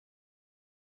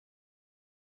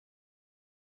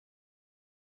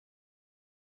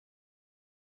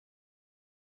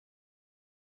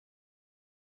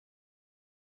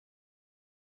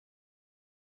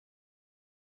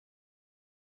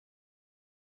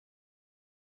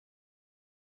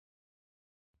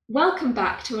Welcome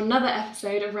back to another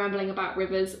episode of Rambling About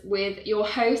Rivers with your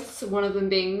hosts, one of them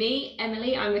being me,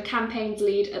 Emily. I'm the campaigns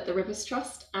lead at the Rivers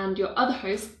Trust, and your other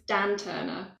host, Dan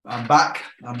Turner. I'm back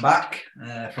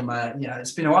from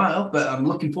it's been a while, but I'm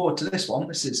looking forward to this one.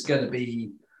 This is going to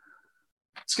be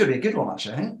a good one,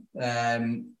 actually. I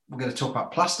think we're going to talk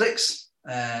about plastics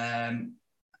and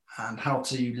how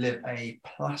to live a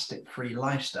plastic-free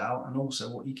lifestyle, and also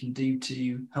what you can do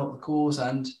to help the cause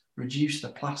and reduce the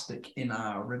plastic in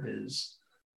our rivers.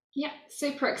 Yeah,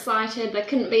 super excited. There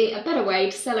couldn't be a better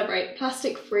way to celebrate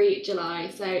Plastic-Free July,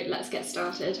 so let's get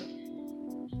started.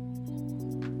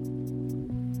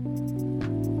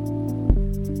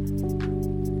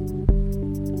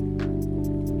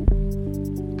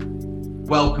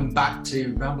 Welcome back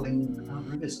to Rambling About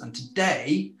Rivers, and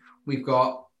today we've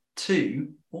got two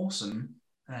awesome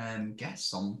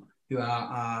guests on who are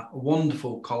our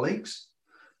wonderful colleagues,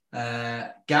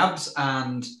 Gabs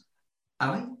and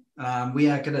Ali. We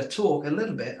are going to talk a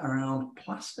little bit around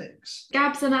plastics.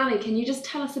 Gabs and Ali, can you just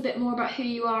tell us a bit more about who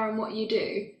you are and what you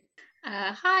do?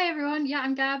 Hi everyone,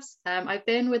 I'm Gabs. I've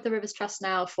been with the Rivers Trust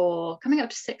now for coming up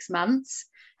to 6 months.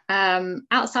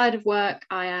 Outside of work,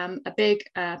 I am a big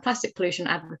plastic pollution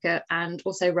advocate and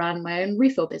also run my own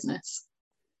refill business.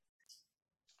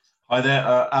 Hi there,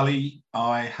 Ali.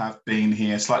 I have been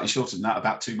here slightly shorter than that,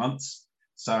 about 2 months.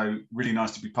 So really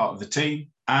nice to be part of the team.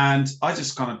 And I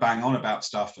just kind of bang on about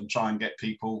stuff and try and get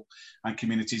people and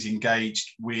communities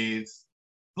engaged with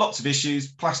lots of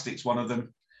issues. Plastic's one of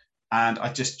them. And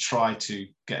I just try to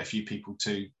get a few people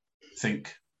to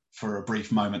think for a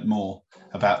brief moment more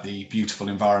about the beautiful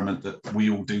environment that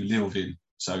we all do live in.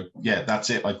 So yeah,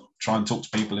 that's it. I try and talk to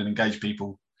people and engage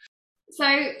people.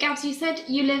 So, Gabs, you said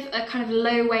you live a kind of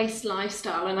low-waste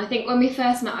lifestyle, and I think when we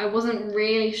first met, I wasn't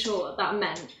really sure what that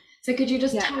meant. So could you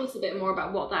just tell us a bit more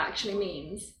about what that actually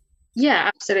means? Yeah,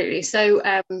 absolutely. So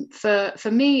for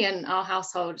me and our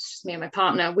household, it's just me and my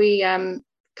partner, we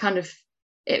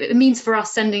it means for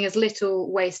us sending as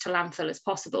little waste to landfill as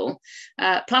possible.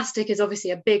 Plastic is obviously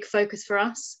a big focus for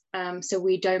us. So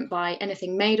we don't buy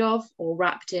anything made of or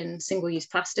wrapped in single-use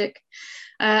plastic.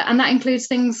 And that includes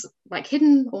things like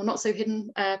hidden or not so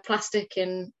hidden plastic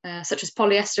in such as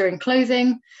polyester in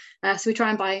clothing. So we try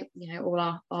and buy,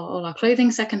 all our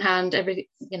clothing secondhand.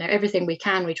 Everything we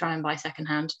can, we try and buy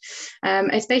secondhand.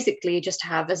 It's basically just to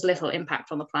have as little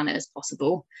impact on the planet as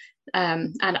possible.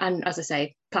 And as I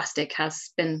say, plastic has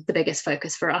been the biggest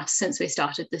focus for us since we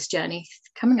started this journey,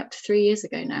 coming up to 3 years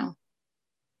ago now.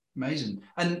 Amazing.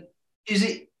 And is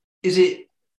it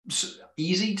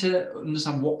easy to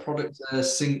understand what products are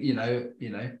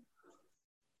single-use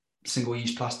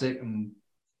plastic and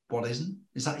what isn't?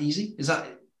 Is that easy?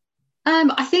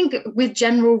 I think with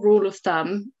general rule of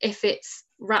thumb, if it's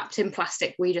wrapped in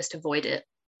plastic, we just avoid it.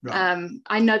 Right.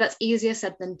 I know that's easier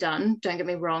said than done. Don't get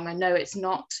me wrong. I know it's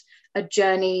not a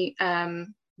journey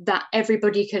that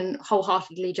everybody can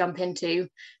wholeheartedly jump into,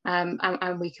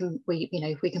 and we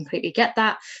completely get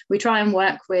that. We try and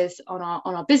work with on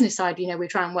our business side. We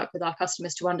try and work with our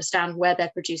customers to understand where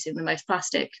they're producing the most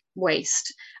plastic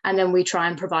waste, and then we try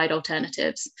and provide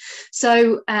alternatives.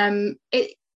 So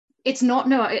it's not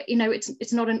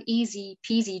an easy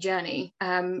peasy journey,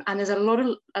 and there's a lot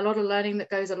of learning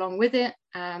that goes along with it.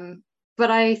 But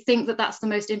I think that that's the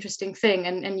most interesting thing,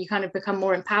 and you kind of become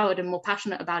more empowered and more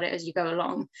passionate about it as you go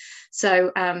along.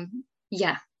 So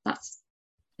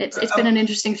it's been an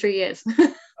interesting 3 years.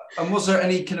 And was there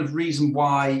any kind of reason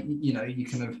why you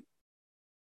kind of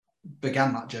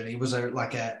began that journey? Was there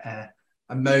like a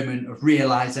moment of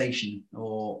realization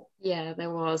or? Yeah, there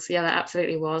was. Yeah, there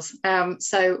absolutely was.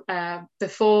 So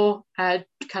before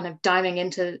kind of diving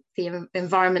into the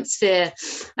environment sphere,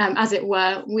 as it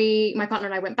were, my partner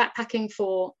and I went backpacking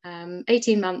for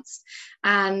 18 months,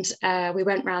 and we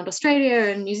went around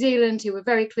Australia and New Zealand, who were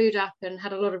very clued up and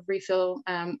had a lot of refill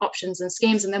options and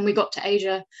schemes. And then we got to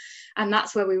Asia, and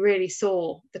that's where we really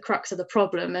saw the crux of the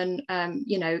problem. And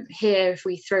here, if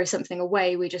we throw something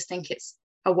away, we just think it's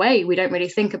away. We don't really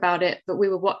think about it, but we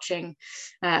were watching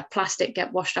plastic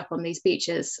get washed up on these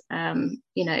beaches, day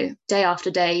after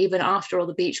day, even after all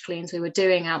the beach cleans we were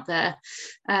doing out there,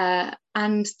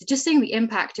 and just seeing the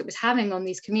impact it was having on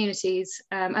these communities,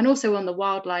 and also on the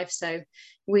wildlife. So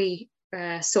we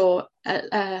saw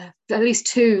at least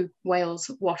 2 whales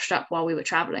washed up while we were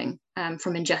traveling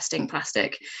from ingesting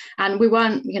plastic, and we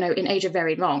weren't in Asia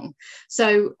very long.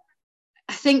 So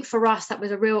I think for us, that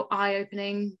was a real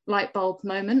eye-opening light bulb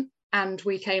moment. And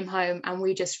we came home and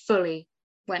we just fully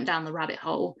went down the rabbit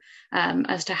hole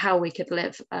as to how we could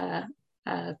live a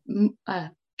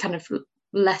kind of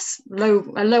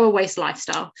a lower waste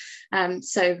lifestyle.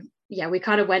 So yeah, we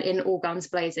kind of went in all guns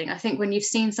blazing. I think when you've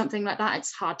seen something like that,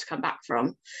 it's hard to come back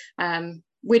from.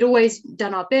 We'd always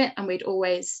done our bit, and we've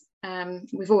always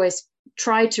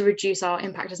tried to reduce our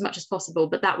impact as much as possible,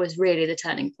 but that was really the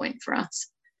turning point for us.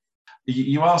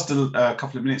 You asked a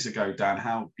couple of minutes ago, Dan,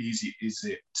 how easy is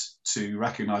it to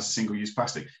recognise a single-use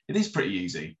plastic? It is pretty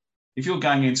easy. If you're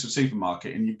going into a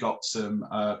supermarket and you've got some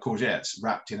courgettes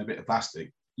wrapped in a bit of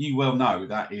plastic, you will know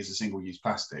that is a single-use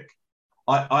plastic.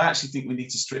 I actually think we need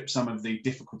to strip some of the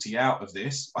difficulty out of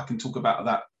this. I can talk about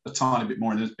that a tiny bit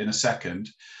more in a second,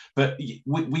 but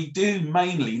we do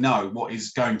mainly know what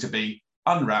is going to be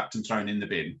unwrapped and thrown in the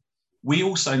bin. We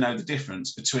also know the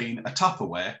difference between a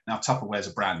Tupperware, now Tupperware is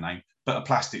a brand name, but a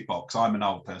plastic box. I'm an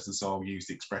old person, so I'll use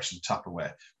the expression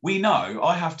Tupperware. We know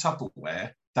I have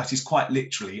Tupperware that is quite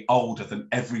literally older than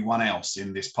everyone else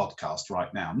in this podcast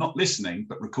right now. Not listening,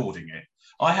 but recording it.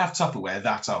 I have Tupperware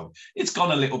that old. It's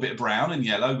gone a little bit brown and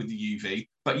yellow with the UV,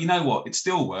 but you know what? It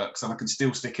still works, and I can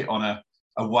still stick it on a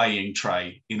weighing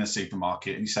tray in a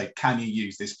supermarket, and you say, can you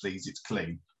use this, please? It's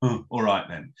clean. All right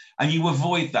then. And you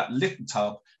avoid that little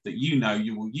tub that you know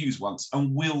you will use once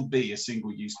and will be a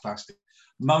single-use plastic.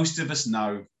 Most of us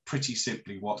know pretty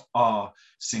simply what are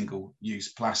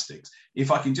single-use plastics. If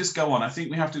I can just go on, I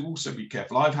think we have to also be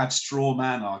careful. I've had straw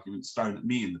man arguments thrown at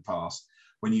me in the past.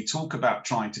 When you talk about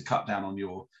trying to cut down on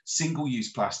your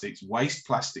single-use plastics, waste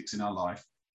plastics in our life,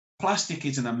 plastic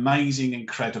is an amazing,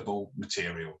 incredible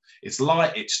material. It's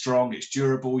light, it's strong, it's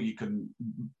durable. You can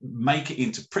make it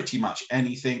into pretty much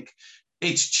anything.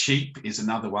 It's cheap is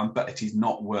another one, but it is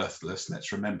not worthless.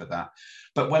 Let's remember that.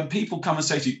 But when people come and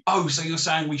say to you, oh, so you're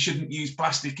saying we shouldn't use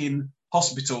plastic in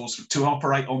hospitals to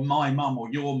operate on my mum or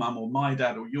my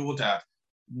dad or your dad.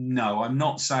 No, I'm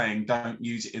not saying don't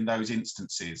use it in those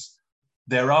instances.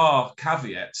 There are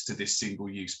caveats to this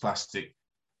single-use plastic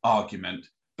argument,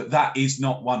 but that is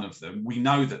not one of them. We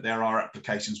know that there are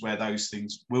applications where those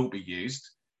things will be used.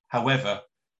 However,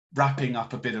 wrapping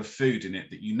up a bit of food in it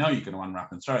that you know you're going to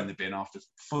unwrap and throw in the bin after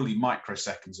fully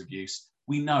microseconds of use,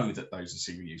 we know that those are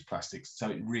single-use plastics, so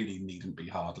it really needn't be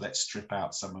hard. Let's strip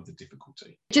out some of the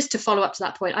difficulty. Just to follow up to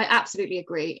that point, I absolutely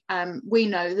agree. We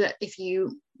know that if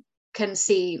you can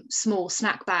see small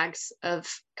snack bags of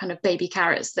kind of baby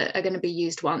carrots that are going to be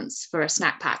used once for a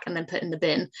snack pack and then put in the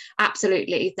bin,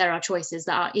 absolutely there are choices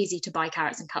that are easy to buy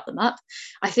carrots and cut them up.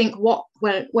 I think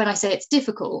when I say it's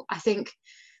difficult, I think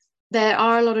there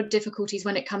are a lot of difficulties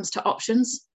when it comes to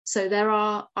options. So there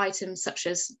are items such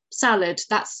as salad,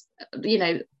 that's, you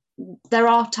know, there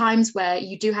are times where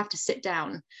you do have to sit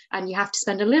down and you have to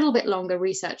spend a little bit longer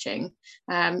researching.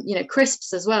 You know,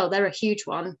 crisps as well, they're a huge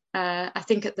one. I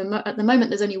think at the moment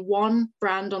there's only one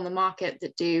brand on the market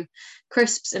that do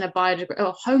crisps in a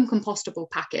home compostable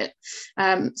packet.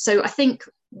 So I think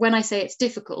when I say it's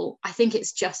difficult, I think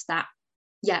it's just that,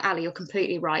 yeah, Ali, you're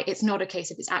completely right. It's not a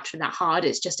case of it's actually that hard.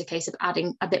 It's just a case of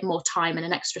adding a bit more time and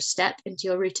an extra step into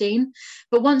your routine.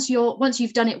 But once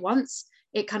you've done it once,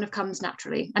 it kind of comes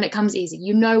naturally and it comes easy.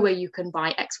 You know where you can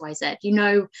buy X, Y, Z. You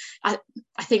know, I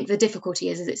think the difficulty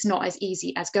is it's not as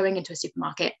easy as going into a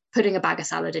supermarket, putting a bag of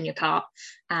salad in your cart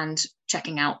and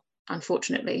checking out.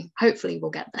 Unfortunately, hopefully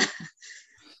we'll get there.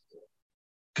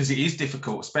 Because it is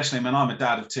difficult, especially when I'm a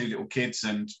dad of two little kids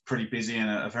and pretty busy, and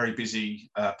a very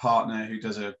busy partner who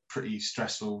does a pretty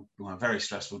stressful, very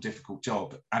stressful, difficult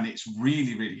job. And it's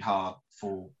really, really hard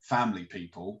for family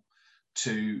people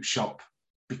to shop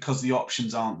because the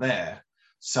options aren't there.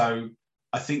 So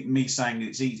I think me saying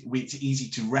it's easy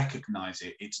to recognize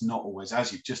it. It's not always,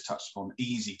 as you've just touched upon,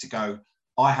 easy to go,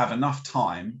 I have enough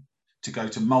time to go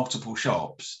to multiple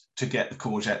shops to get the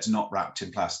courgettes not wrapped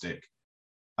in plastic.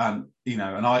 You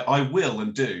know, and I will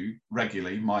and do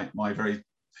regularly. My very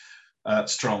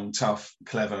strong, tough,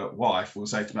 clever wife will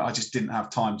say to me, I just didn't have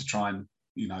time to try and,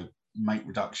 you know, make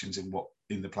reductions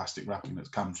in the plastic wrapping that's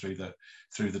come through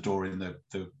the door in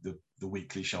the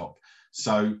weekly shop.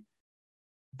 So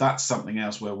that's something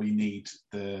else where we need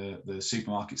the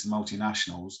supermarkets and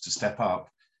multinationals to step up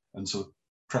and sort of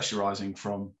pressurizing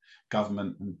from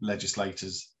government and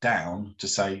legislators down to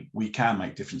say we can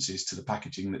make differences to the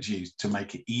packaging that's used to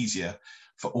make it easier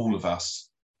for all of us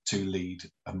to lead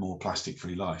a more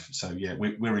plastic-free life. So yeah,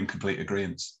 we're in complete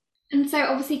agreement. And so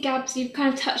obviously, Gabs, you've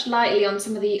kind of touched lightly on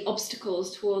some of the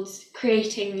obstacles towards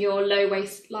creating your low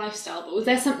waste lifestyle, but was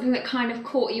there something that kind of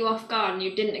caught you off guard and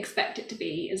you didn't expect it to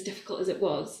be as difficult as it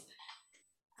was?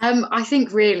 I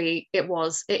think really it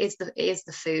is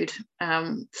the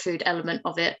food element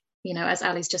of it. You know, as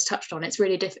Ali's just touched on, it's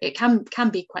really it can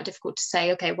be quite difficult to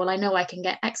say, okay, well, I know I can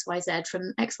get XYZ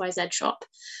from XYZ shop,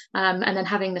 and then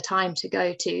having the time to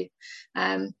go to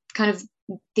kind of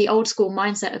the old school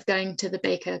mindset of going to the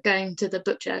baker, going to the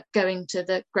butcher, going to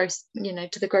the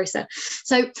grocer.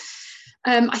 So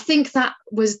I think that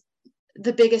was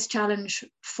the biggest challenge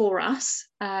for us,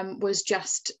 was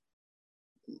just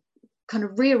kind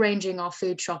of rearranging our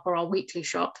food shop or our weekly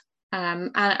shop,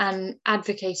 and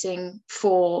advocating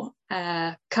for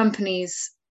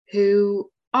companies who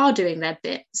are doing their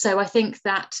bit. So I think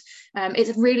that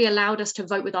it's really allowed us to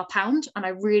vote with our pound, and I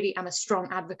really am a strong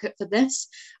advocate for this.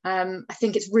 I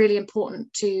think it's really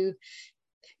important to,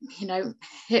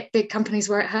 hit big companies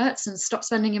where it hurts and stop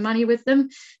spending your money with them.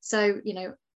 So,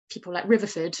 people like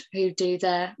Riverford, who do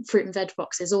their fruit and veg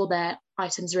boxes, all their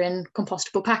items are in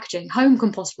compostable packaging, home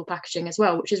compostable packaging as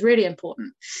well, which is really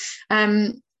important.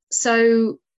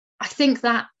 So I think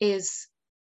that has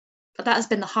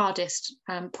been the hardest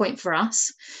point for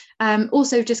us.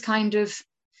 Also just kind of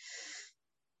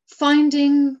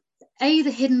finding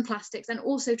the hidden plastics, and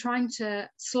also trying to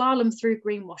slalom through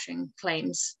greenwashing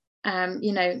claims.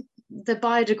 The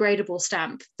biodegradable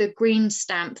stamp, the green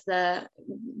stamp, the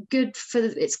good for,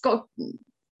 it's got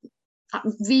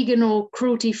vegan or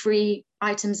cruelty-free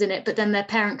items in it, but then their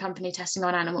parent company testing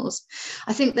on animals.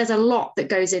 I think there's a lot that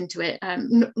goes into it,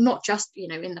 not just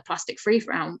in the plastic-free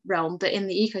realm, but in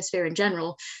the ecosphere in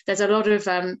general. There's a lot of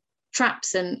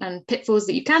traps and pitfalls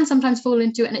that you can sometimes fall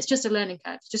into, and it's just a learning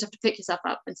curve. You just have to pick yourself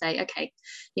up and say, okay,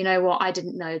 you know what, I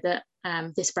didn't know that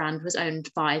this brand was owned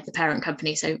by the parent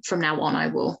company, so from now on I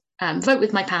will vote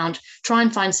with my pound, try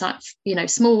and find such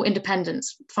small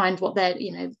independents, find what they're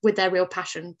with their real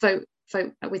passion, vote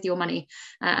with your money,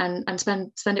 and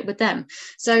spend it with them.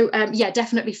 So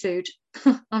definitely food.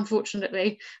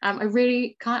 Unfortunately, I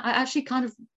actually kind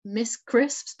of miss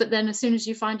crisps, but then as soon as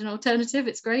you find an alternative,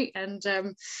 it's great. And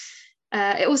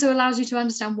it also allows you to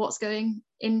understand what's going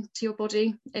into your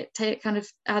body. It kind of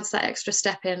adds that extra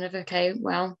step in of, okay,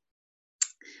 well,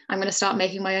 I'm going to start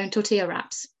making my own tortilla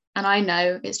wraps, and I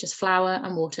know it's just flour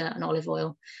and water and olive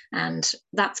oil, and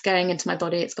that's going into my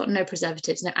body. It's got no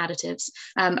preservatives, no additives,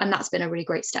 and that's been a really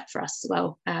great step for us as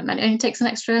well. And it only takes an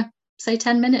extra, say,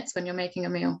 10 minutes when you're making a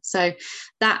meal. So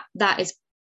that is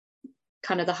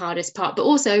kind of the hardest part, but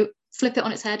also flip it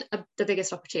on its head, the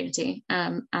biggest opportunity,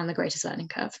 and the greatest learning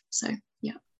curve. So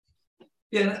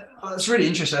yeah, that's really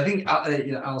interesting. I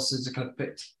think Alice's kind of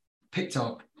picked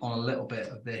up on a little bit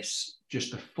of this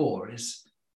just before. Is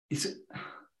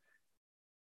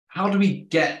how do we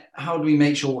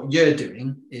make sure what you're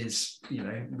doing is,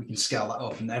 we can scale that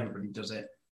up and everybody does it?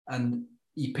 And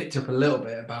you picked up a little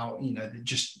bit about,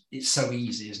 it's so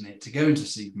easy, isn't it, to go into a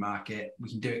supermarket, we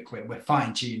can do it quick, we're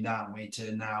fine-tuned, aren't we,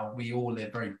 to now we all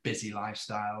live very busy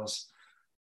lifestyles.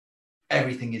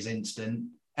 Everything is instant,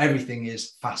 everything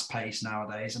is fast-paced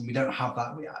nowadays, and we don't have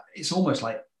that. It's almost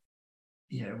like,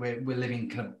 we're living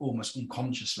kind of almost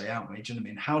unconsciously, aren't we? Do you know what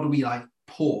I mean? How do we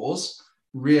pause,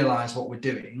 realize what we're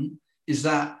doing? Is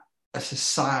that a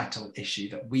societal issue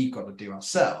that we've got to do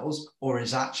ourselves, or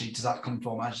does that come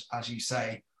from, as you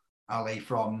say, Ali,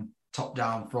 from top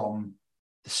down, from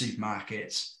the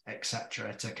supermarkets,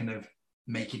 etc., to kind of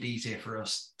make it easier for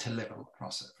us to live a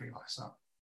process-free lifestyle?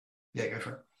 Yeah, go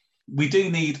for it. We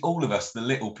do need, all of us, the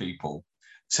little people,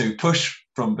 to push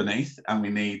from beneath, and we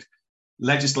need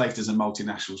legislators and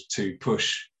multinationals to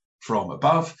push from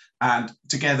above, and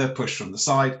together push from the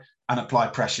side and apply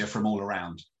pressure from all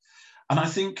around. And I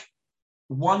think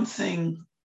one thing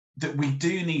that we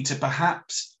do need to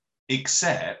perhaps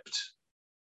accept,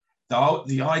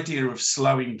 the idea of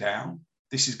slowing down,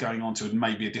 this is going on to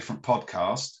maybe a different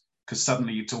podcast, because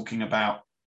suddenly you're talking about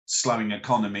slowing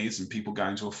economies and people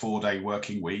going to a 4-day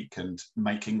working week and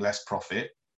making less profit.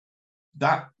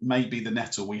 That may be the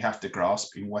nettle we have to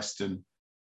grasp in Western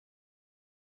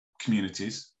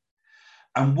communities.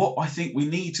 And what I think we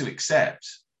need to accept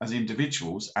as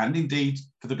individuals, and indeed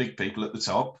for the big people at the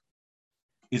top,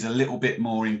 is a little bit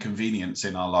more inconvenience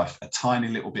in our life, a tiny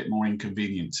little bit more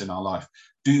inconvenience in our life.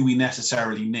 Do we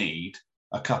necessarily need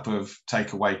a cup of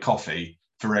takeaway coffee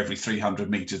for every 300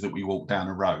 meters that we walk down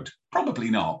a road? Probably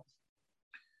not.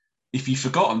 If you've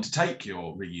forgotten to take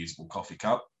your reusable coffee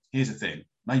cup, here's the thing,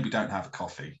 maybe don't have a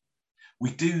coffee.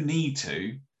 We do need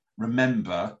to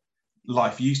remember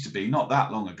life used to be, not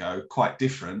that long ago, quite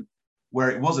different, where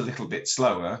it was a little bit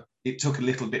slower. It took a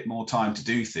little bit more time to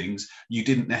do things. You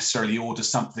didn't necessarily order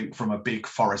something from a big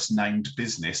forest named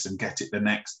business and get it the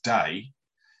next day.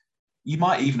 You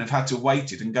might even have had to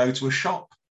wait it and go to a shop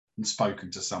and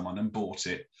spoken to someone and bought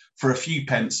it for a few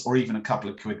pence or even a couple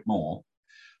of quid more.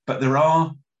 But there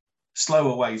are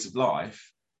slower ways of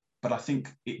life. But I think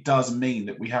it does mean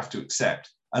that we have to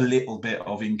accept a little bit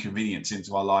of inconvenience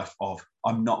into our life of,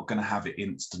 I'm not going to have it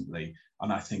instantly.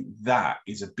 And I think that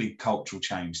is a big cultural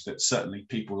change that certainly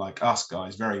people like us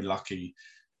guys, very lucky,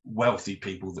 wealthy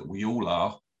people that we all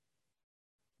are,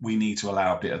 we need to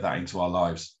allow a bit of that into our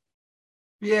lives.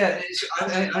 Yeah, I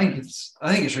think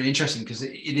it's really interesting because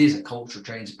it is a cultural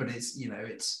change, but it's, you know,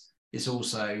 it's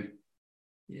also,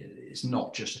 it's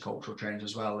not just a cultural change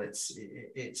as well. It's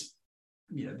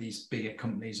you know, these bigger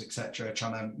companies, etc.,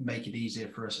 trying to make it easier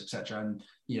for us, etc., and,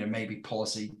 you know, maybe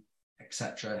policy,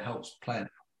 etc., helps play.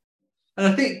 And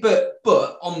I think,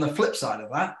 but on the flip side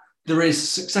of that, there is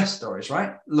success stories,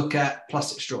 right? Look at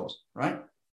plastic straws, right?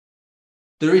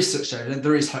 There is success,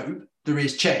 there is hope, there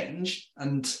is change,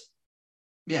 and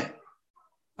yeah,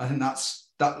 I think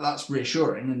that's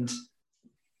reassuring. And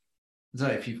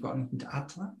Zoe, if you've got anything to add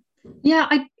to that. Yeah,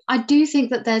 I do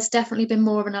think that there's definitely been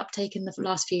more of an uptake in the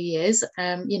last few years.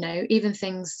 You know, even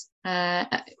things,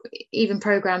 even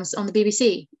programs on the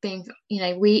BBC being, you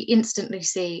know, we instantly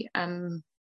see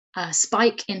a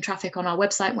spike in traffic on our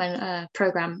website when a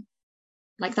program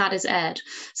like that is aired.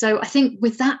 So I think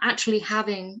with that actually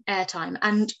having airtime,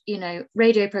 and, you know,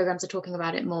 radio programs are talking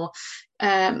about it more,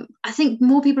 I think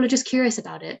more people are just curious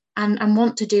about it and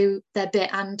want to do their bit.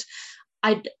 And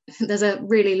there's a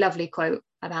really lovely quote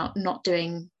about not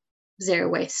doing zero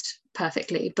waste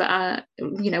perfectly, but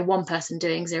you know, one person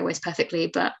doing zero waste perfectly,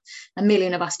 but a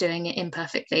million of us doing it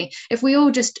imperfectly. If we all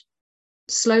just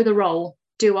slow the roll,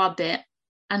 do our bit,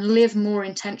 and live more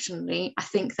intentionally, I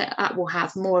think that will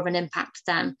have more of an impact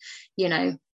than, you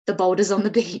know, the boulders on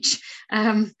the beach.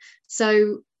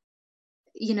 So,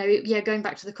 you know, yeah, going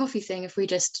back to the coffee thing, if we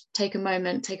just take a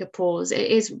moment, take a pause, it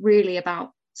is really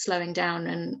about slowing down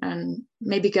and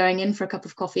maybe going in for a cup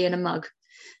of coffee in a mug,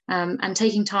 and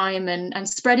taking time and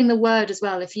spreading the word as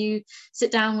well. If you sit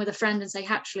down with a friend and say,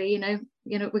 actually, you know,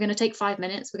 we're going to take 5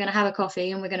 minutes, we're going to have a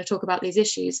coffee and we're going to talk about these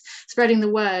issues. Spreading the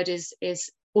word is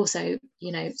also,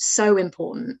 you know, so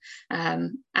important,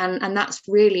 and that's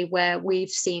really where we've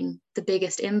seen the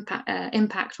biggest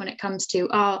impact when it comes to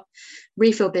our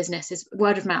refill business is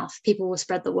word of mouth. People will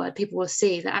spread the word. People will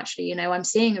see that, actually, you know, I'm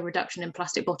seeing a reduction in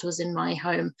plastic bottles in my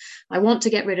home. I want to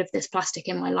get rid of this plastic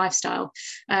in my lifestyle,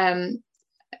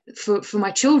 for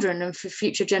my children and for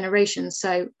future generations.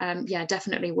 So yeah,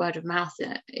 definitely word of mouth.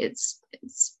 It's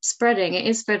spreading. It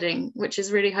is spreading, which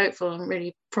is really hopeful and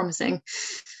really promising.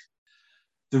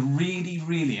 The really,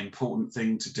 really important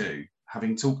thing to do,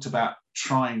 having talked about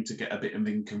trying to get a bit of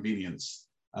inconvenience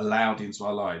allowed into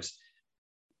our lives,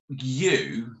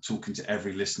 you, talking to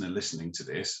every listener listening to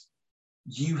this,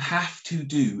 you have to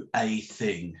do a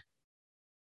thing.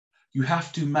 You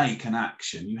have to make an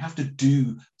action. You have to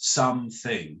do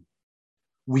something.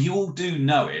 We all do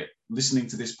know it. Listening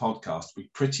to this podcast, we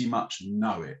pretty much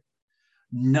know it.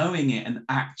 Knowing it and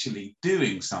actually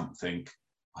doing something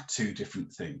are two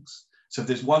different things. So if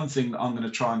there's one thing that I'm going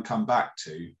to try and come back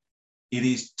to, it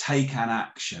is take an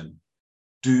action,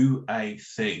 do a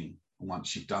thing. And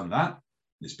once you've done that,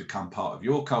 it's become part of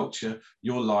your culture,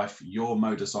 your life, your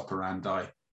modus operandi,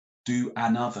 do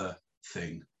another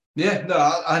thing. Yeah, no,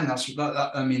 I think that's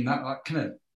that. I mean, that kind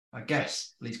of, I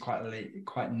guess, leads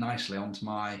quite nicely onto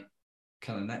my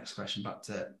kind of next question back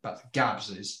to Gabs.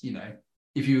 Is, you know,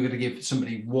 if you were going to give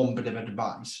somebody one bit of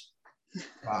advice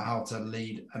about how to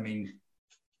lead, I mean,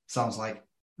 sounds like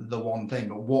the one thing,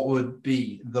 but what would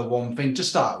be the one thing to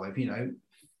start with? You know,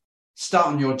 start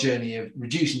on your journey of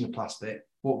reducing your plastic.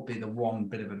 What would be the one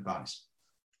bit of advice?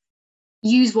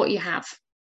 Use what you have.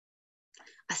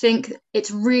 I think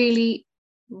it's really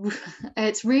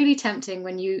tempting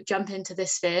when you jump into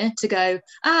this sphere to go,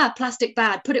 plastic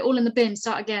bad, put it all in the bin,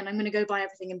 start again, I'm going to go buy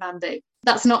everything in bamboo.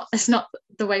 That's not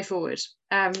the way forward.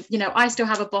 You know, I still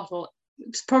have a bottle.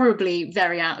 It's probably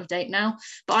very out of date now,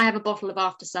 but I have a bottle of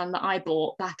After Sun that I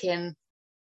bought back in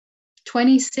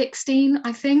 2016,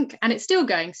 I think, and it's still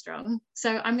going strong.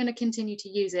 So I'm going to continue to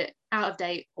use it, out of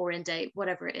date or in date,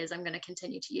 whatever it is, I'm going to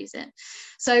continue to use it.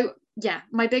 So yeah,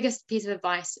 my biggest piece of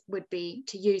advice would be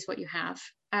to use what you have.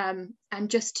 And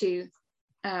just to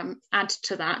add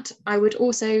to that, I would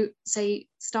also say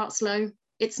start slow.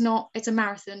 It's a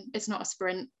marathon, it's not a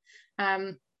sprint.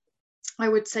 I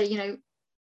would say, you know,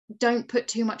 don't put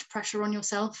too much pressure on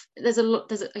yourself. There's a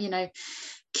you know,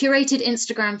 curated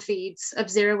Instagram feeds of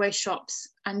zero waste shops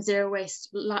and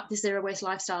the zero waste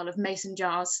lifestyle of mason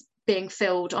jars being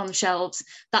filled on the shelves.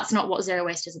 That's not what zero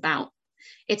waste is about.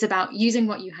 It's about using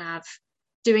what you have,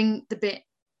 doing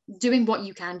what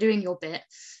you can, doing your bit,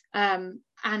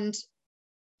 and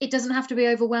it doesn't have to be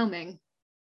overwhelming.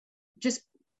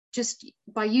 Just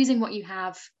by using what you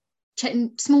have,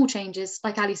 small changes,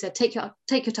 like Ali said, take your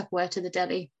Tupperware to the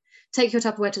deli. take your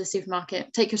Tupperware to the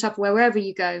supermarket, take your Tupperware wherever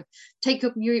you go, take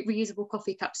your reusable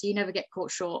coffee cup so you never get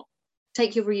caught short,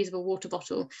 take your reusable water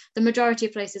bottle. The majority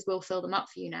of places will fill them up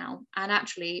for you now and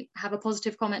actually have a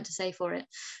positive comment to say for it.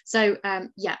 So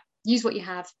yeah, use what you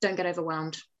have, don't get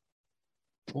overwhelmed.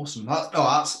 Awesome.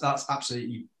 That's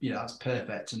absolutely, that's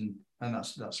perfect, and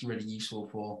that's really useful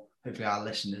for hopefully our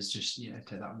listeners. Just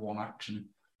take that one action,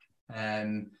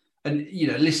 and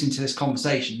listening to this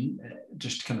conversation,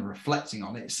 just kind of reflecting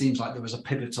on it. It seems like there was a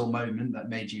pivotal moment that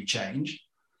made you change,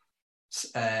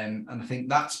 and I think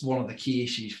that's one of the key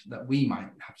issues that we might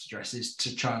have to address, is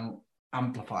to try and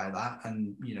amplify that,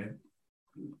 and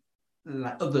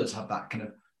let others have that kind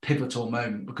of pivotal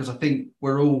moment, because I think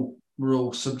we're all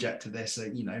subject to this.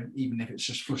 Even if it's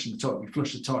just flushing the toilet, we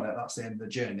flush the toilet, that's the end of the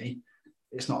journey.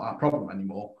 It's not our problem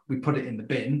anymore. We put it in the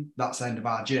bin, that's the end of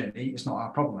our journey. It's not our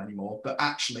problem anymore. But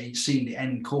actually seeing the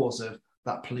end cause of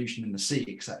that pollution in the sea,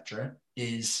 etc.,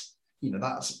 is,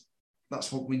 that's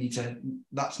what we need to,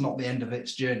 that's not the end of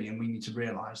its journey, and we need to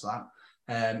realise that.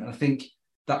 And I think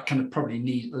that kind of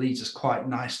probably leads us quite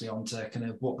nicely onto kind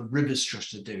of what the Rivers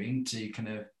Trust are doing to kind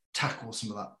of tackle some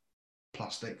of that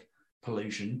plastic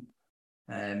pollution.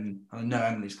 And I know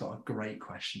Emily's got a great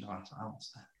question to answer.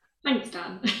 Thanks,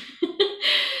 Dan.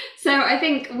 So I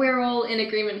think we're all in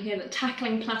agreement here that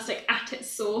tackling plastic at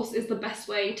its source is the best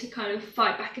way to kind of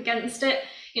fight back against it.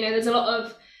 There's a lot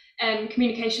of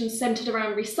communication centred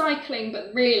around recycling,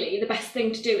 but really the best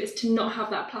thing to do is to not have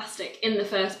that plastic in the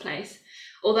first place.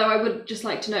 Although I would just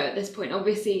like to note at this point,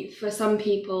 obviously for some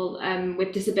people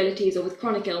with disabilities or with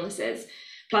chronic illnesses,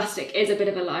 plastic is a bit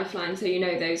of a lifeline. So,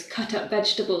 those cut up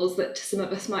vegetables that to some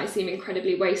of us might seem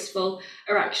incredibly wasteful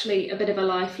are actually a bit of a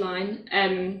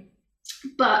lifeline.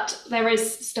 But there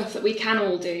is stuff that we can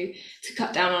all do to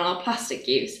cut down on our plastic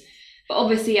use. But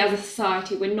obviously as a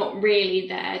society, we're not really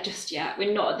there just yet.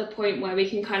 We're not at the point where we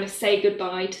can kind of say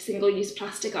goodbye to single-use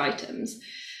plastic items.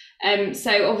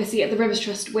 So obviously at the Rivers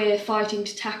Trust, we're fighting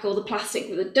to tackle the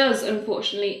plastic that does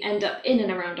unfortunately end up in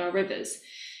and around our rivers.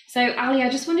 So Ali, I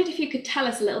just wondered if you could tell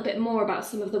us a little bit more about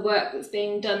some of the work that's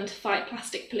being done to fight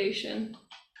plastic pollution.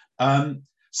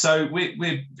 So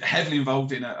we're heavily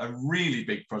involved in a really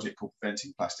big project called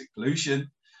Preventing Plastic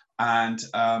Pollution, and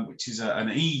which is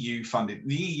an EU funded.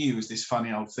 The EU is this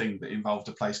funny old thing that involved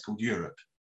a place called Europe.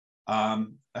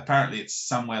 Apparently it's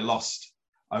somewhere lost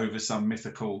over some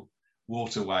mythical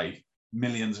waterway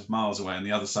millions of miles away on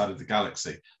the other side of the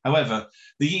galaxy. However,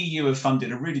 the EU have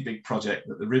funded a really big project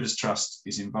that the Rivers Trust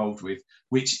is involved with,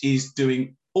 which is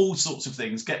doing all sorts of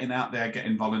things, getting out there,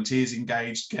 getting volunteers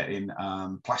engaged, getting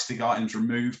plastic items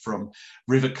removed from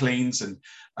river cleans,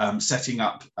 and setting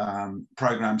up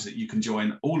programs that you can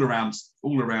join all around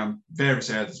various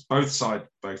areas,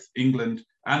 both England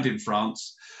and in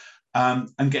France,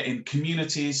 and getting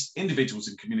communities, individuals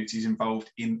and communities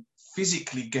involved in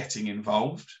physically getting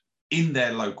involved in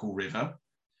their local river,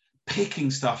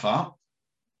 picking stuff up,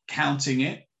 counting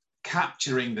it,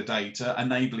 capturing the data,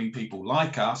 enabling people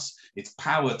like us, it's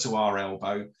power to our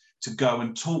elbow, to go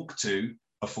and talk to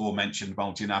aforementioned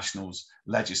multinationals,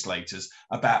 legislators,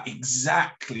 about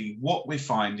exactly what we're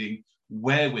finding,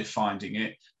 where we're finding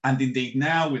it, and indeed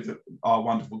now with our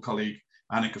wonderful colleague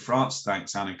Annika France,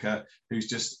 thanks Annika, who's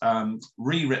just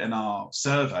rewritten our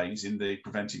surveys in the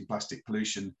preventing plastic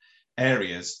pollution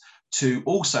areas, to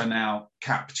also now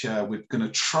capture, we're going to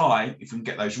try, if we can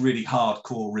get those really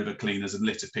hardcore river cleaners and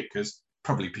litter pickers,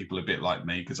 probably people a bit like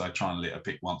me, because I try and litter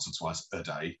pick once or twice a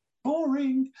day.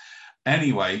 Boring.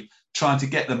 Anyway, trying to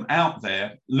get them out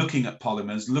there, looking at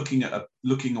polymers, looking at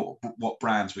what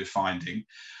brands we're finding.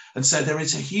 And so there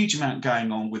is a huge amount going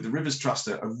on with the Rivers Trust,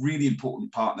 a really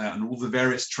important partner, and all the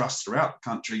various trusts throughout the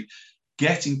country,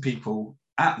 getting people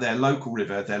at their local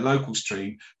river, their local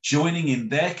stream, joining in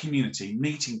their community,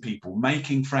 meeting people,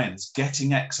 making friends,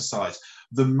 getting exercise,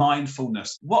 the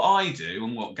mindfulness. What I do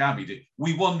and what Gabby did,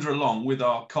 we wander along with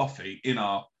our coffee in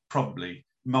our probably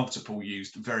multiple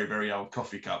used, very, very old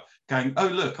coffee cup, going, oh,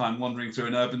 look, I'm wandering through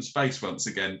an urban space once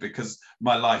again because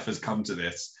my life has come to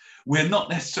this. We're not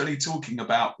necessarily talking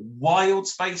about wild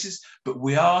spaces, but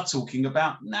we are talking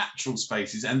about natural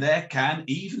spaces, and there can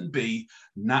even be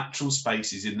natural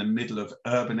spaces in the middle of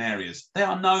urban areas. They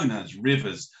are known as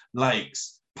rivers,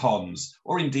 lakes, ponds,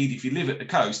 or indeed, if you live at the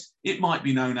coast, it might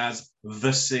be known as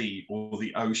the sea or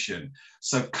the ocean.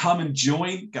 So come and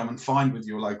join, go and find with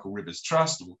your local Rivers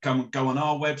Trust, or go on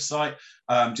our website,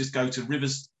 just go to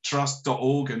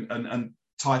riverstrust.org and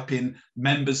type in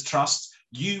Members Trust.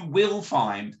 You will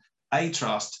find a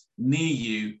trust near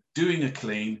you doing a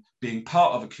clean, being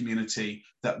part of a community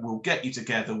that will get you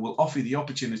together, will offer you the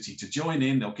opportunity to join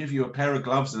in. They'll give you a pair of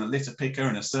gloves and a litter picker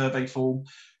and a survey form.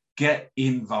 get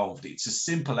involved. It's as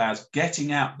simple as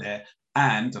getting out there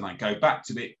and I go back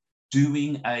to it,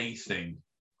 doing a thing.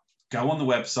 Go on the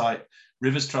website,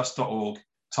 riverstrust.org,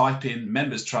 type in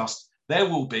Members Trust. There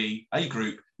will be a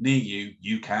group near you.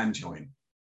 You can join.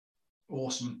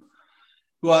 Awesome.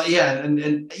 Well, yeah,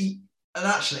 and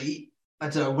actually, I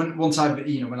don't know,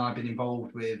 when I've been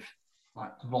involved with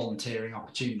like volunteering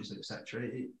opportunities, etc.,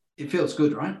 it feels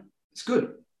good, right? It's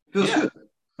good. It feels good,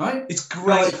 right? It's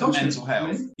great for mental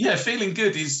health. Yeah, feeling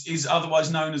good is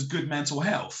otherwise known as good mental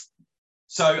health.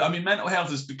 So, I mean, mental health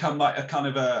has become like a kind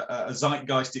of a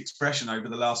zeitgeist expression over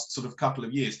the last sort of couple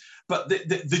of years. But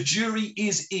the jury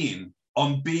is in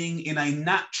on being in a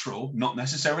natural, not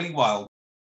necessarily wild,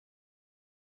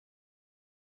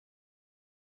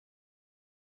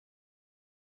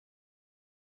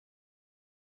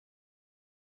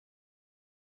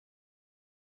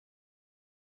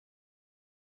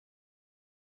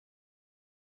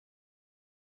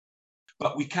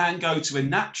 but we can go to a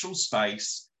natural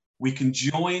space. We can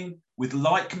join with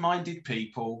like-minded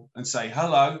people and say,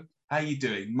 hello, how are you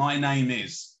doing? My name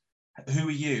is, who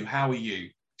are you? How are you?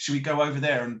 Should we go over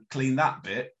there and clean that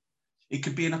bit? It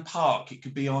could be in a park. It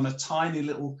could be on a tiny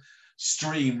little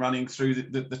stream running through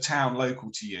the town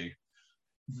local to you.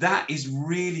 That is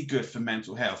really good for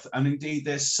mental health. And indeed,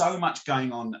 there's so much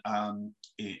going on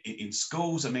in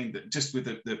schools. I mean, just with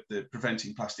the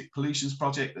Preventing Plastic Pollutions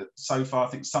project, that so far, I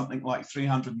think something like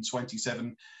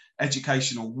 327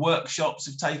 educational workshops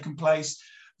have taken place.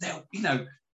 There, you know,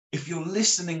 if you're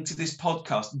listening to this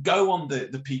podcast, go on the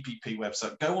PPP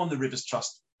website, go on the Rivers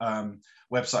Trust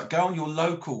website, go on your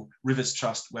local Rivers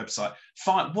Trust website,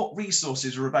 find what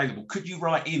resources are available. Could you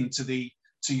write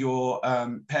to your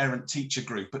parent teacher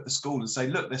group at the school and say,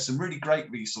 look, there's some really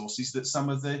great resources that some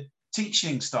of the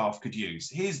teaching staff could use.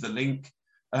 Here's the link.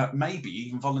 Maybe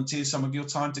even volunteer some of your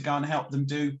time to go and help them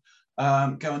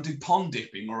go and do pond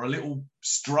dipping or a little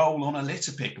stroll on a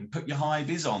litter pick and put your high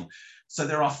vis on. So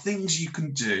there are things you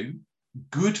can do,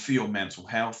 good for your mental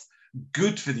health,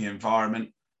 good for the environment.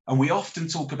 And we often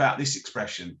talk about this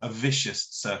expression, a vicious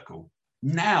circle.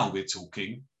 Now we're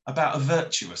talking about a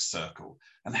virtuous circle.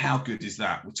 And how good is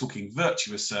that? We're talking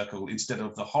virtuous circle instead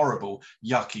of the horrible,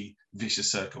 yucky,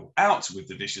 vicious circle. Out with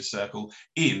the vicious circle,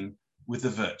 in with the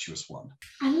virtuous one.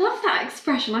 I love that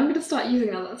expression. I'm going to start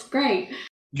using that. That's great.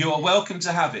 You are welcome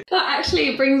to have it. That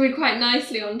actually brings me quite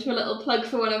nicely onto a little plug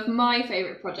for one of my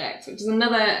favourite projects, which is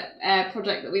another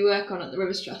project that we work on at the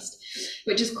Rivers Trust,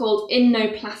 which is called In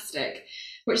No Plastic,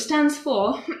 which stands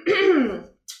for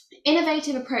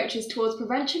Innovative Approaches Towards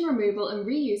Prevention, Removal and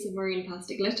Reuse of Marine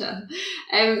Plastic Litter.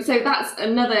 So that's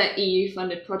another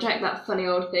EU-funded project, that funny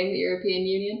old thing, the European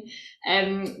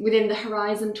Union, within the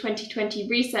Horizon 2020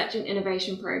 Research and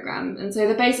Innovation Programme. And so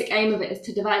the basic aim of it is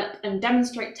to develop and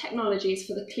demonstrate technologies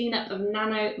for the cleanup of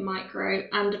nano, micro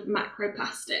and macro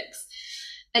plastics.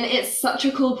 And it's such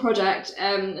a cool project,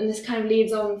 and this kind of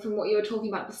leads on from what you were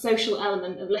talking about, the social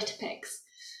element of litter picks.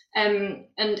 And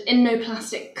In No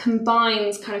Plastic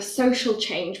combines kind of social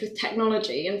change with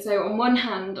technology. And so on one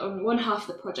hand, on one half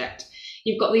of the project,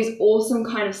 you've got these awesome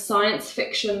kind of science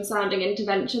fiction sounding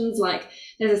interventions, like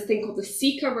there's this thing called the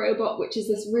Seeker robot, which is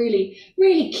this really,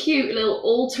 really cute little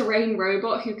all-terrain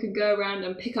robot who could go around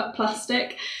and pick up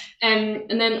plastic. And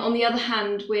then on the other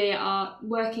hand, we are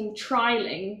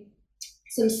trialing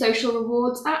some social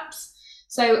rewards apps.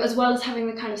 So as well as having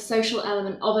the kind of social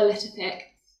element of a litter pick,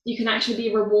 you can actually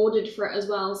be rewarded for it as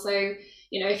well. So,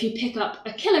 you know, if you pick up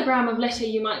a kilogram of litter,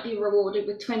 you might be rewarded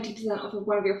with 20% off of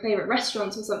one of your favourite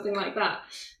restaurants or something like that.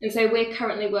 And so we're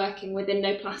currently working within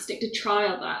No Plastic to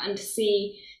trial that and to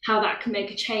see how that can make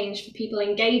a change for people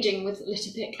engaging with litter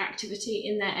pick activity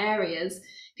in their areas.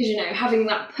 Because, you know, having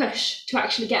that push to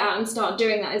actually get out and start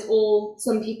doing that is all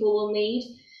some people will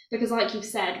need. Because like you've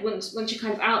said, once you're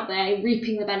kind of out there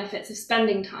reaping the benefits of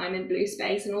spending time in blue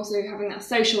space and also having that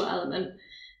social element,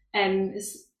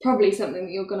 it's probably something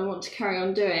that you're going to want to carry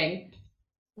on doing.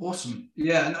 Awesome.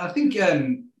 Yeah, and I think,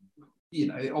 you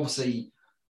know, obviously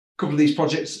a couple of these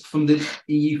projects funded,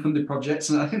 EU-funded projects,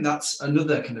 and I think that's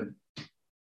another kind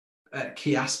of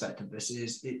key aspect of this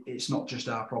is it's not just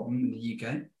our problem in the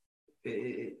UK.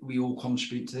 We all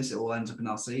contribute to this. It all ends up in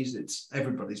our seas. It's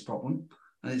everybody's problem.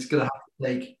 And it's going to have to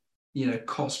take, you know,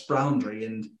 cost boundary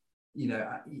and, you know,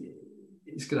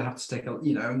 it's going to have to take a,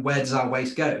 you know, and where does our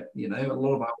waste go? You know, a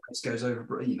lot of our waste goes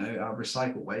over, you know, our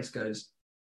recycled waste goes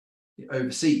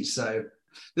overseas. So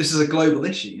this is a global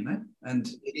issue, you know, and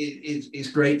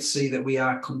it's great to see that we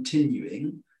are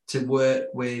continuing to work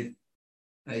with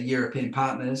European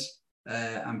partners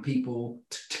and people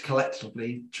to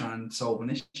collectively try and solve an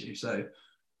issue. So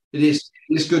it is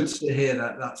it's good to hear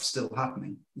that that's still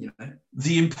happening, you know.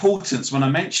 The importance, when I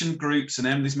mentioned groups, and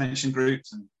Emily's mentioned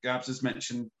groups, and Gabs has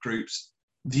mentioned groups,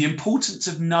 the importance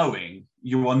of knowing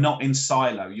you are not in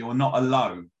silo, you are not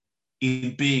alone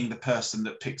in being the person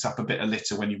that picks up a bit of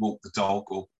litter when you walk the dog,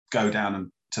 or go down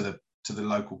and to the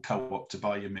local co-op to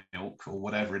buy your milk, or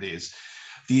whatever it is.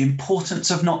 The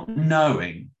importance of not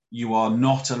knowing you are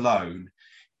not alone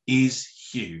is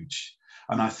huge.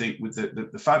 And I think with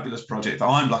the fabulous project that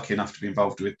I'm lucky enough to be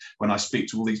involved with, when I speak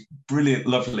to all these brilliant,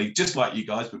 lovely, just like you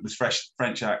guys, but with fresh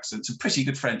French accents and pretty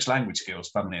good French language skills,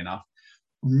 funnily enough,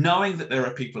 knowing that there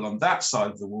are people on that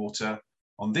side of the water,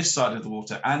 on this side of the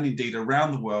water, and indeed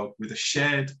around the world with a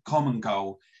shared common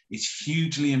goal is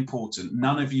hugely important.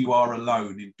 None of you are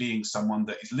alone in being someone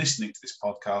that is listening to this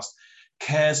podcast,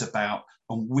 cares about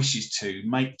and wishes to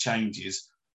make changes,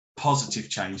 positive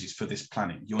changes for this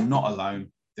planet. You're not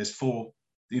alone. There's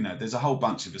there's a whole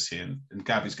bunch of us here, and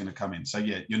Gabby's going to come in. So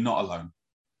yeah, you're not alone.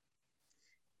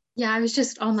 Yeah, I was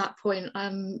just on that point.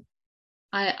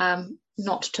 I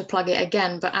not to plug it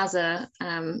again, but as a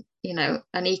an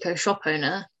eco shop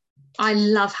owner, I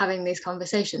love having these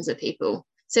conversations with people.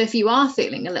 So if you are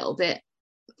feeling a little bit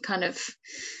kind of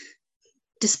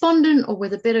despondent or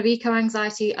with a bit of eco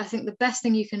anxiety, I think the best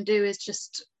thing you can do is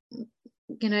just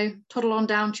toddle on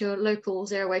down to your local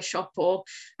zero waste shop or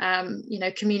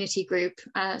community group,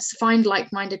 find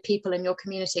like-minded people in your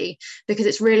community, because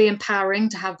it's really empowering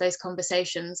to have those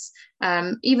conversations,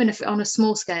 even if on a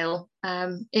small scale.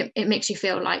 It makes you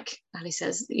feel like Ali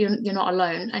says you're not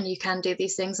alone and you can do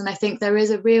these things. And I think there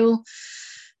is a real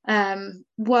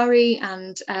worry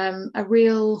and a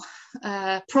real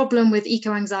problem with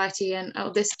eco anxiety and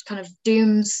this kind of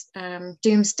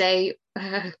doomsday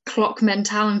clock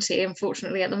mentality,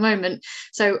 unfortunately, at the moment.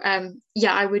 So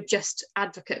I would just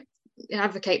advocate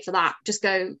for that. Just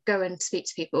go and speak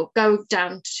to people, go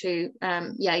down to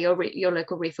your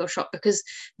local refill shop, because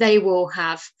they will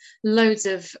have loads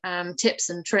of tips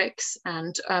and tricks,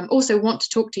 and also want to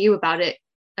talk to you about it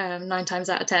 9 times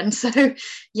out of 10. So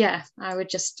yeah, I would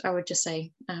just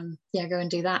say go and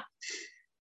do that.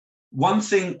 One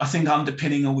thing I think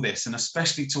underpinning all this, and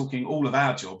especially talking all of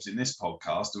our jobs in this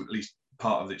podcast, or at least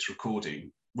part of its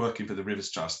recording, working for the Rivers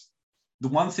Trust, the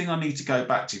one thing I need to go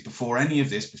back to before any of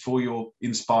this, before you're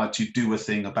inspired to do a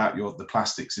thing about the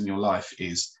plastics in your life,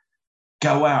 is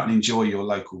go out and enjoy your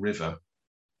local river.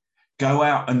 Go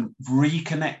out and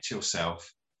reconnect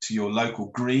yourself to your local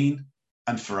green,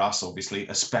 and for us, obviously,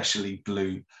 especially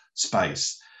blue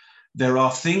space. There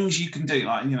are things you can do,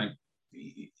 like,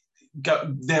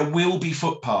 there will be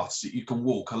footpaths that you can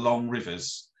walk along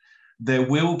rivers. There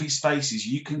will be spaces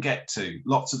you can get to,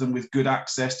 lots of them with good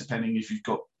access, depending if you've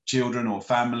got children or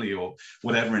family or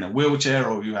whatever, in a wheelchair,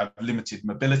 or you have limited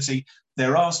mobility.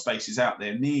 There are spaces out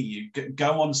there near you.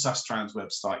 Go on Sustrans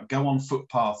website, go on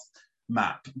Footpath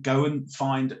Map, go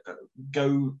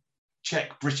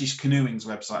check British Canoeing's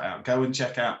website out, go and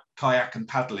check out Kayak and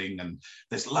Paddling, and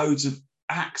there's loads of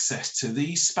access to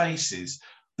these spaces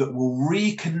that will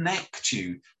reconnect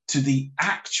you to the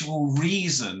actual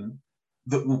reason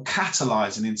that will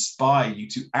catalyze and inspire you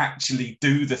to actually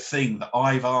do the thing that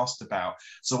I've asked about.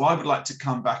 So I would like to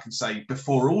come back and say,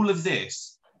 before all of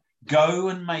this, go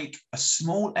and make a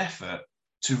small effort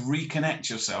to reconnect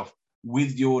yourself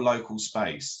with your local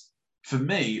space. For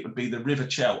me, it would be the River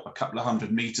Chelt, a couple of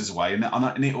 100 meters away,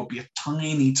 and it will be a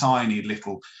tiny, tiny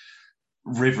little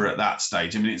river at that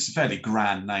stage. I mean, it's a fairly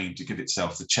grand name to give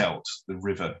itself, the Chelt, the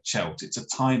River Chelt. It's a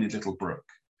tiny little brook,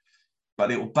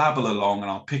 but it will babble along and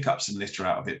I'll pick up some litter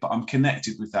out of it, but I'm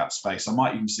connected with that space. I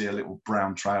might even see a little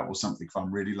brown trout or something if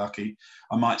I'm really lucky.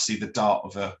 I might see the dart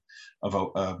of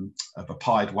a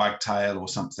pied wagtail or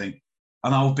something,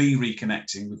 and I'll be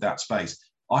reconnecting with that space.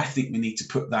 I think we need to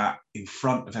put that in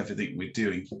front of everything we're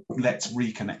doing. Let's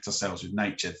reconnect ourselves with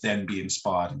nature, then be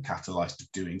inspired and catalyzed to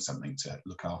doing something to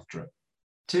look after it.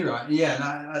 Too right, yeah, and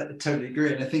I totally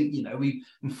agree. And I think we've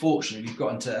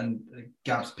got into, and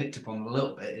Gab's picked up on a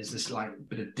little bit, is this like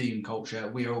bit of doom culture.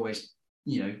 We're always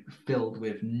filled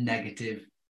with negative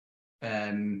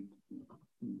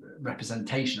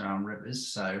representation around rivers.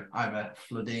 So either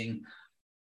flooding,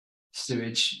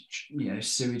 sewage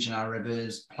in our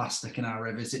rivers, plastic in our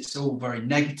rivers. It's all very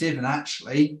negative, and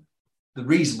actually the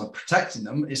reason we're protecting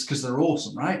them is because they're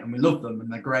awesome, right? And we love them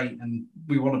and they're great and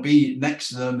we want to be next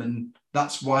to them, and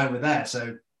that's why we're there.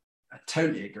 So I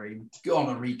totally agree. We've got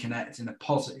to reconnect in a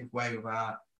positive way with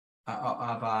our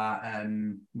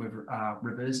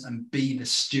rivers and be the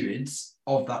stewards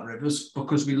of that rivers,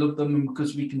 because we love them and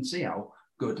because we can see how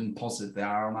good and positive they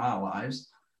are on our lives.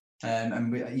 And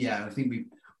I think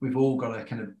we've all got to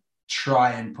kind of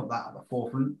try and put that at the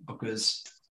forefront, because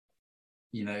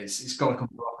it's got to come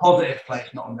from a positive place,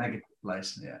 not a negative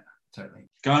place. Yeah, totally.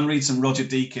 Go and read some Roger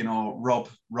Deakin or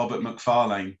Robert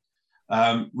McFarlane.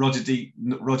 Roger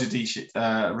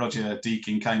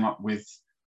Deakin came up with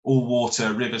all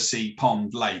water, river, sea,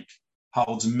 pond, lake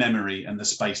holds memory and the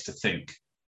space to think,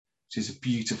 which is a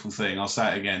beautiful thing. I'll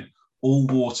say it again. All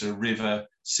water, river,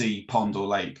 sea, pond or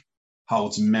lake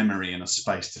holds memory and a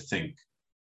space to think.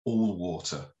 All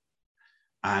water.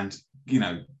 And,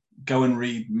 go and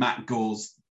read Matt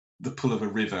Gore's The Pull of a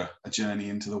River, A Journey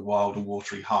into the Wild and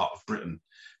Watery Heart of Britain.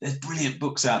 There's brilliant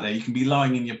books out there. You can be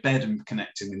lying in your bed and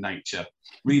connecting with nature.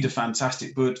 Read a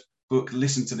fantastic book,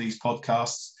 listen to these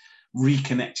podcasts,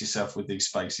 reconnect yourself with these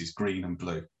spaces, green and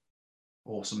blue.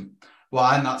 Awesome. Well,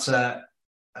 and that's a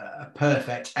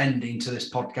perfect ending to this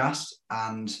podcast.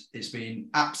 And it's been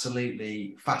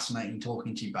absolutely fascinating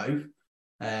talking to you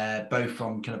both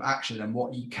from kind of action and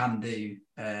what you can do,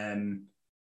 and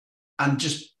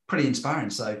just pretty inspiring.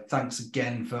 So thanks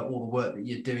again for all the work that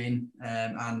you're doing,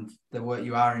 and the work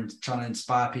you are in trying to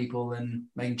inspire people and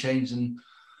making change. And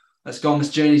let's go on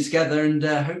this journey together, and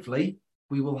hopefully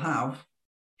we will have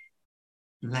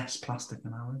less plastic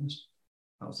in our rivers.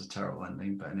 That was a terrible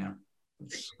ending, but anyhow.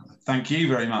 Thank you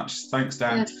very much. Thanks,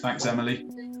 Dan. Yeah. Thanks, Emily.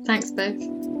 Thanks, both.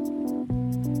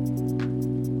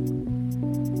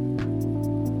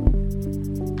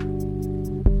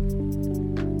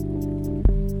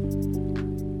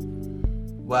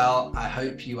 Well, I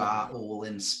hope you are all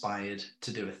inspired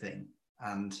to do a thing.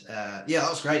 And that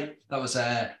was great. That was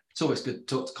it's always good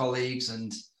to talk to colleagues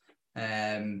and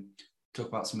talk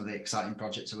about some of the exciting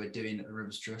projects that we're doing at the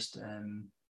Rivers Trust.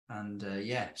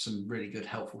 Some really good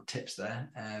helpful tips there.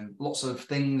 Lots of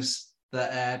things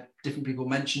that different people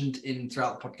mentioned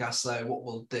throughout the podcast. So what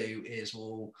we'll do is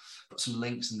we'll put some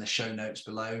links in the show notes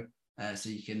below, so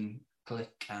you can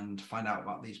click and find out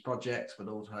about these projects, but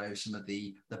also some of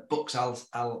the books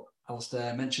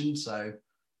Alistair mentioned. So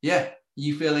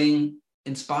you feeling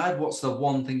inspired? What's the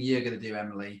one thing you're going to do,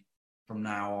 Emily, from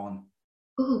now on?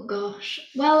 Oh gosh.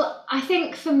 Well, I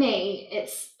think for me,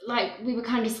 it's like we were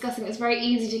kind of discussing, it's very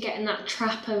easy to get in that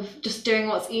trap of just doing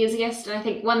what's easiest. And I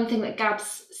think one thing that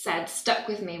Gabs said stuck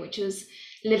with me, which was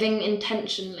living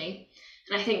intentionally.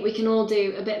 And I think we can all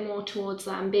do a bit more towards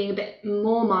that and being a bit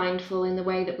more mindful in the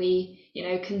way that we,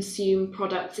 consume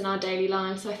products in our daily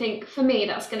lives. So I think for me,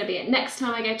 that's going to be it. Next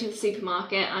time I go to the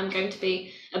supermarket, I'm going to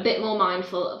be a bit more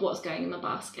mindful of what's going in my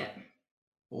basket.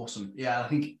 Awesome. Yeah, I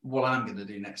think what I'm going to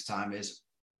do next time I go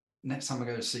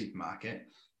to the supermarket,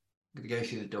 I'm going to go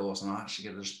through the doors and I'm actually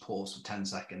going to just pause for 10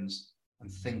 seconds and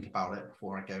think about it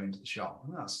before I go into the shop.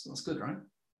 That's good, right?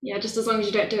 Yeah, just as long as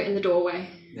you don't do it in the doorway.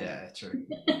 Yeah, true.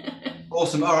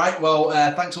 Awesome. All right. Well,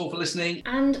 thanks all for listening.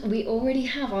 And we already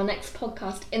have our next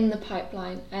podcast in the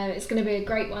pipeline. It's going to be a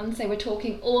great one. So we're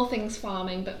talking all things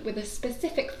farming, but with a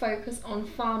specific focus on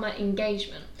farmer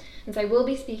engagement. And so we'll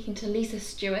be speaking to Lisa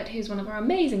Stewart, who's one of our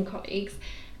amazing colleagues.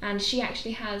 And she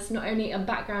actually has not only a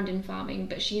background in farming,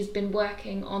 but she's been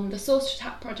working on the Source to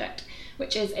Tap project,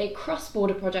 which is a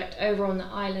cross-border project over on the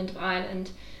island of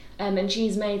Ireland. And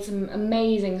she's made some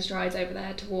amazing strides over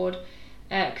there toward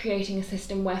creating a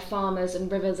system where farmers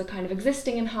and rivers are kind of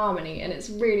existing in harmony. And it's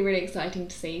really, really exciting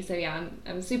to see. So yeah,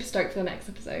 I'm super stoked for the next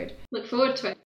episode. Look forward to it.